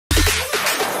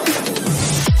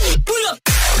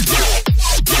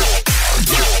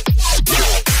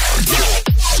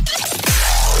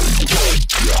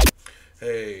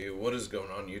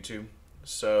YouTube?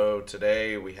 So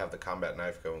today we have the combat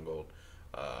knife going gold.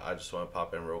 I just want to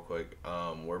pop in real quick.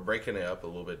 We're breaking it up a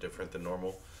little bit different than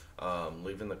normal.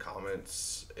 Leave in the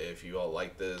comments if you all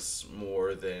like this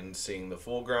more than seeing the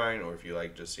full grind, or if you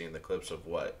like just seeing the clips of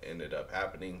what ended up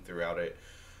happening throughout it.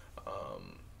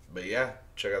 But yeah,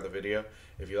 check out the video.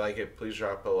 If you like it, please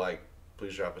drop a like,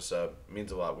 please drop a sub. It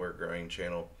means a lot. We're a growing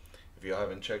channel. If you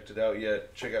haven't checked it out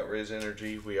yet, check out RaZe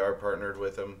Energy. We are partnered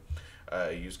with them.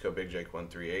 Use code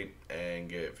BigJake138 and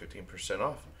get 15%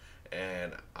 off.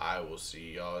 And I will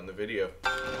see y'all in the video.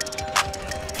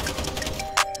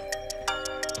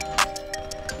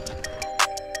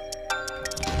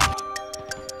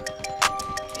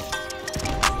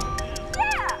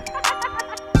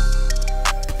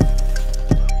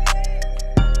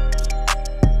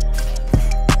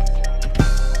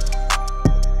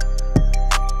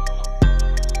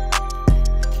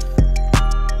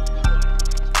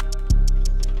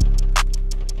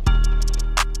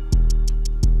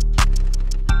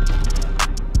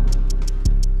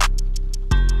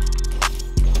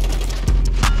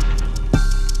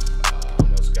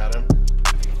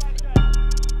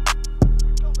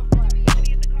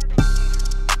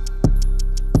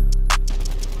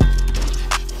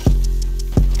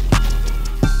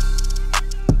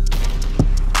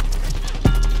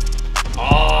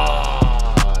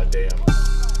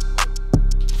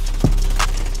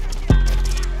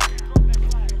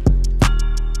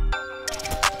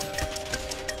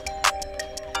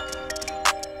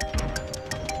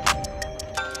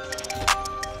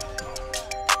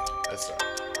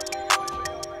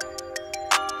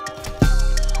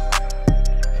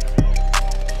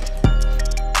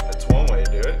 That's one way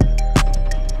to do it.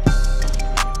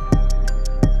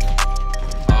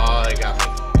 Oh, they got me.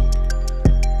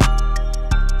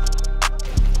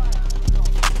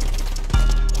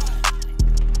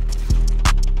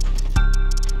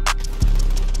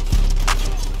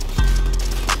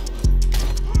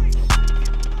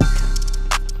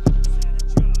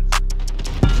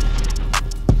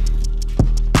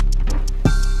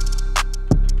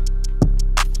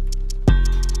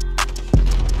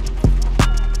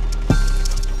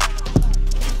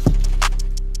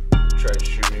 Tried to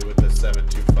shoot me with the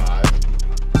 725.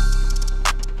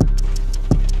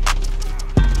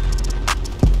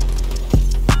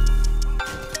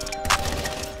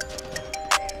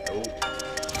 Nope.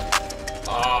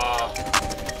 Ah.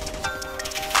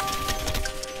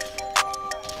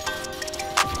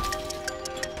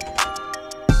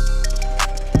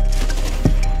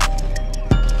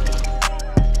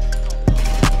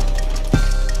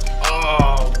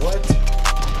 Oh, what?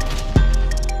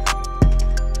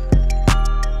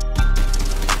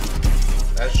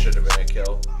 That should have been a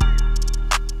kill.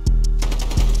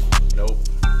 Nope.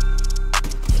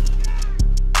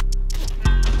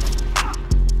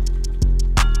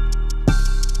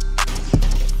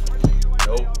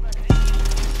 Nope.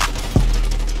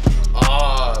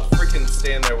 Ah, freaking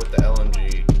stand there with the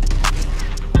LMG.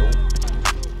 Nope.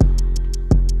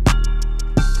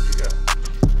 Where'd you go?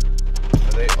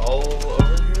 Are they all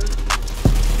over here?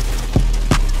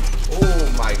 Oh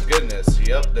my goodness.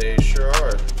 Yep, they sure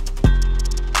are.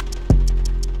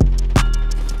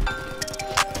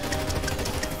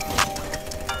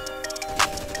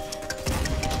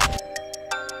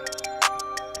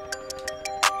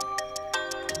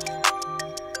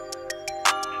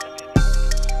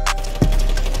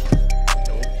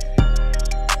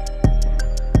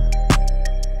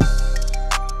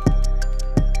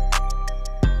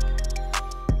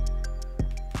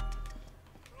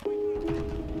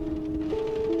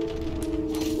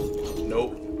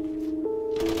 Nope.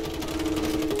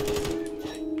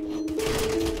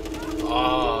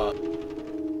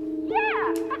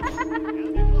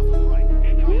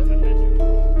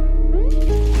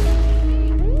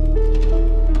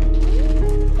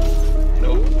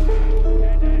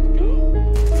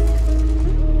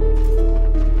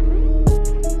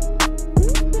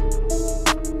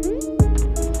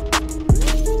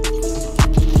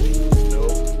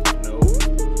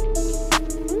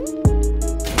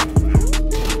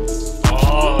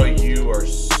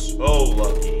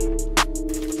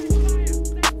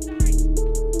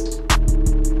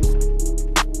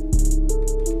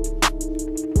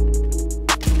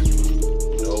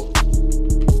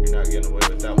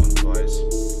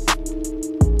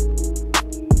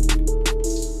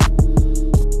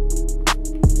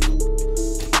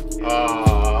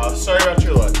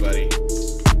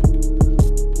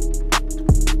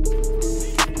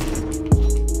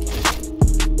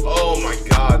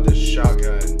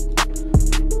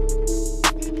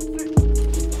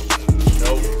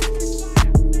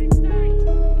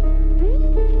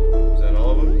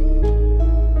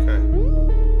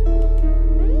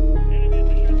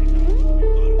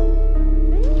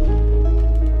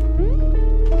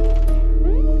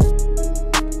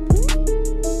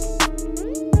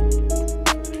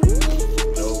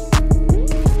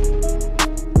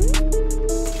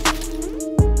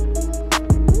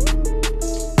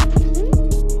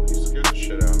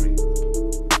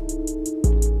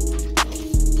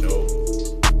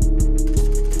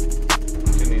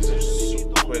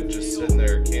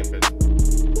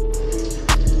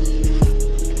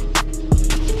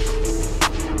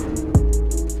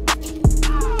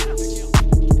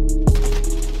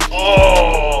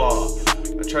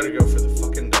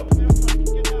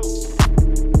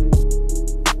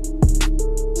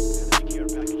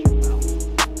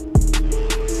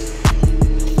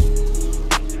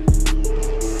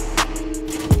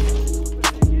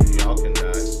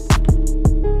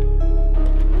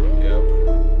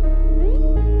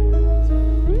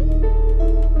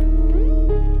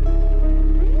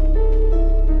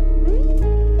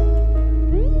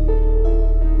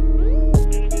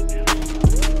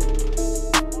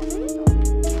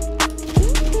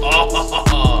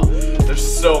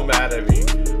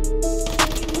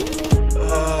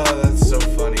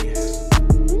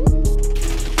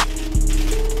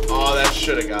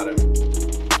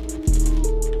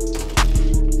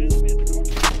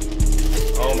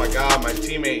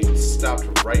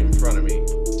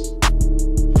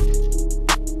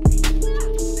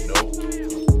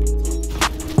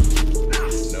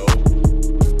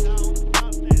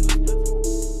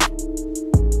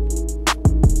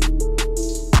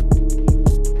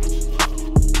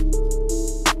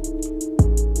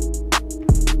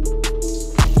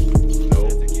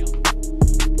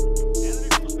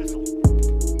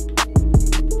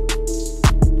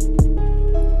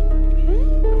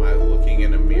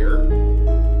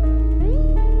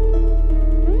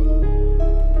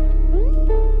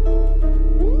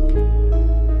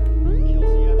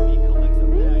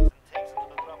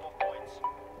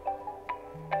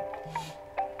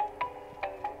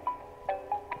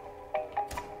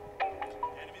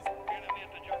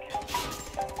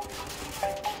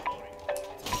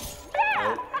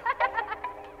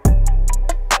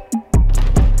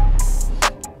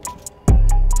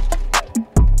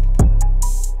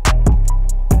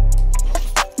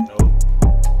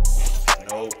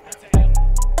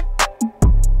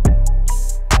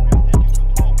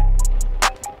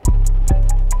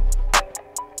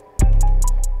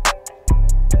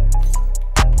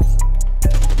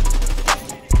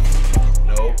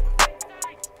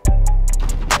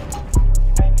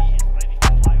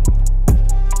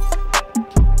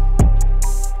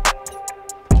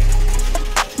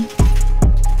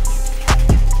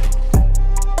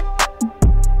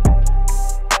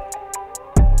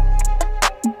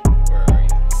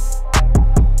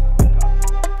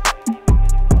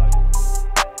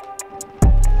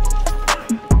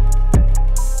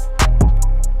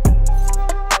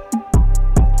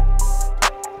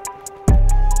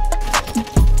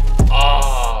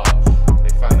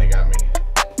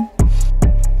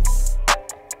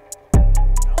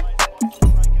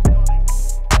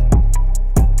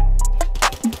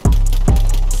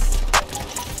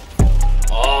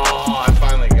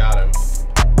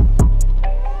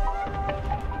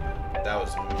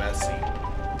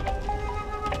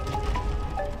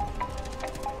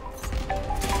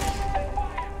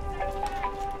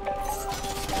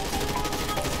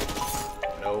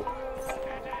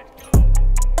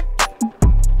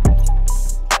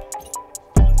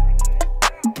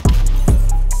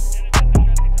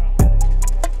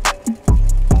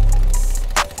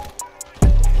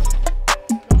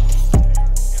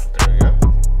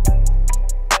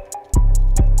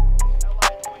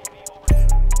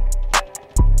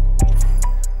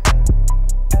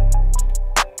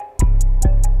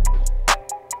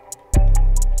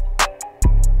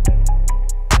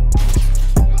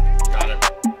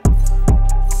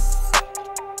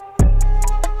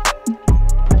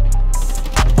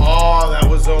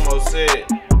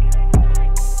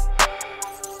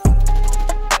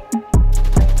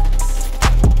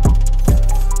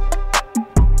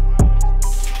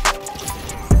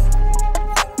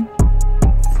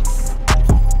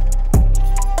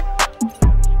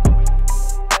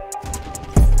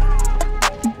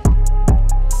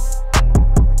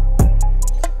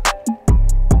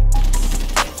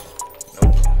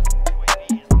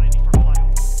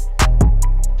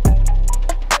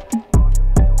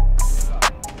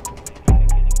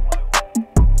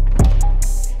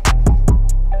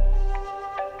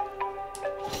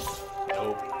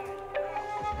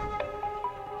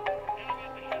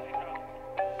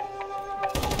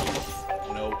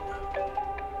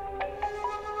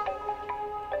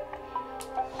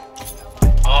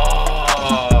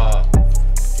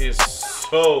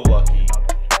 so lucky.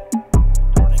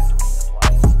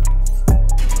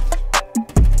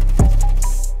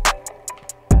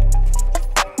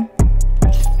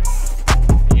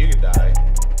 You could die.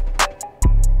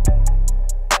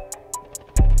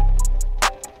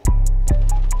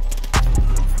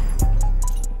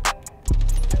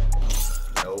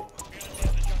 Nope.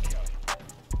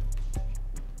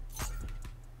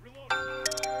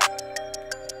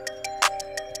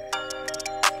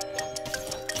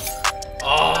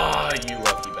 Ah, you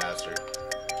lucky bastard.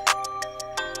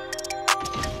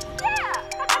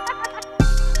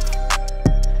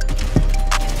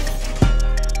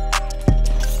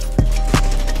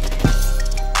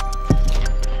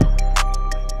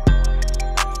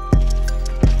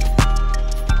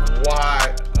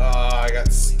 Why? I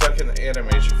got stuck in the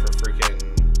animation for freaking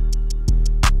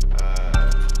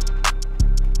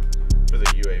for the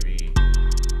UAV.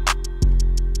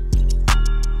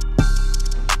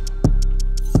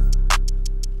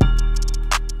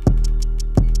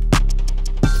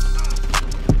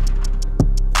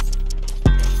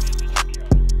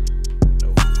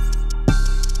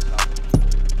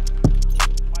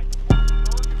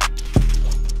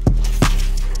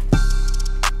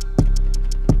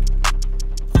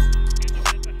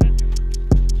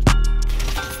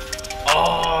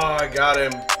 Oh, I got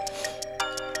him. Okay,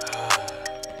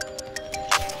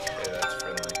 that's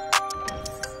friendly.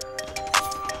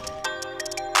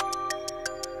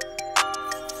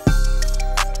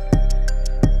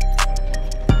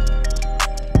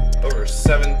 Over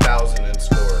 7,000 in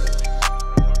score.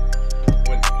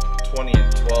 Went 20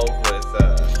 and 12 with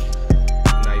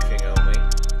knifing only.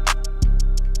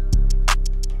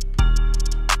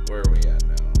 Where are we at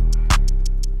now?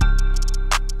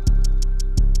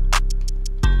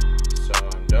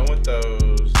 Done with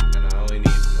those, and I only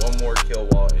need one more kill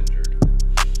while injured.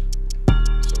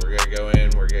 So we're gonna go in,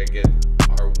 we're gonna get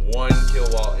our one kill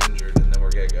while injured, and then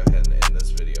we're gonna go ahead and end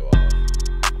this video off.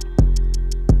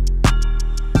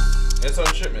 It's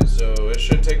on shipment, so it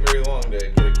shouldn't take very long to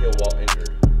get a kill while injured.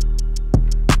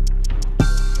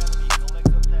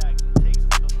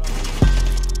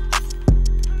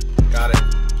 Got it.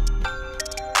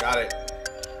 Got it.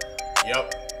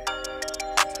 Yep.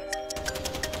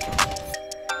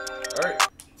 Alright,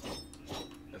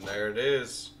 and there it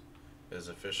is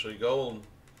officially gold.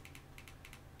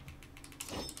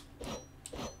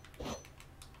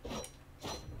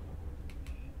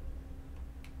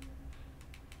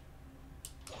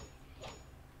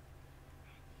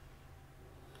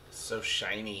 So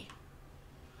shiny.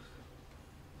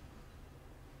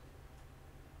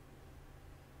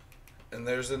 And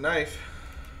there's the knife.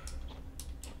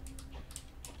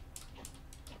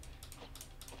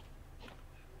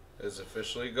 Is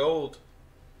officially gold.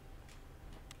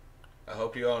 I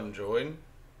hope you all enjoyed.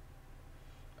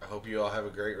 I hope you all have a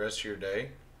great rest of your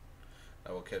day.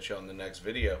 I will catch you on the next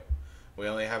video. We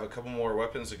only have a couple more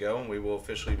weapons to go, and we will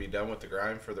officially be done with the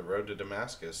grind for the road to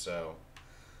Damascus. So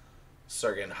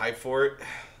start getting hyped for it.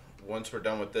 Once we're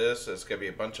done with this, it's gonna be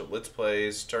a bunch of let's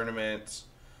plays, tournaments,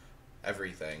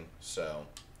 everything. So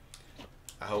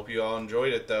I hope you all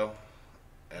enjoyed it though,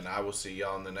 and I will see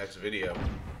y'all in the next video.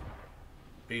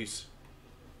 Peace.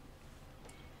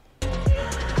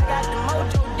 Got the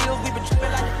mojo deals, we been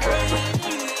tripping like the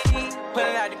 80s.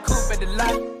 Pulling out the coupe at the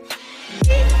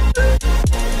lot.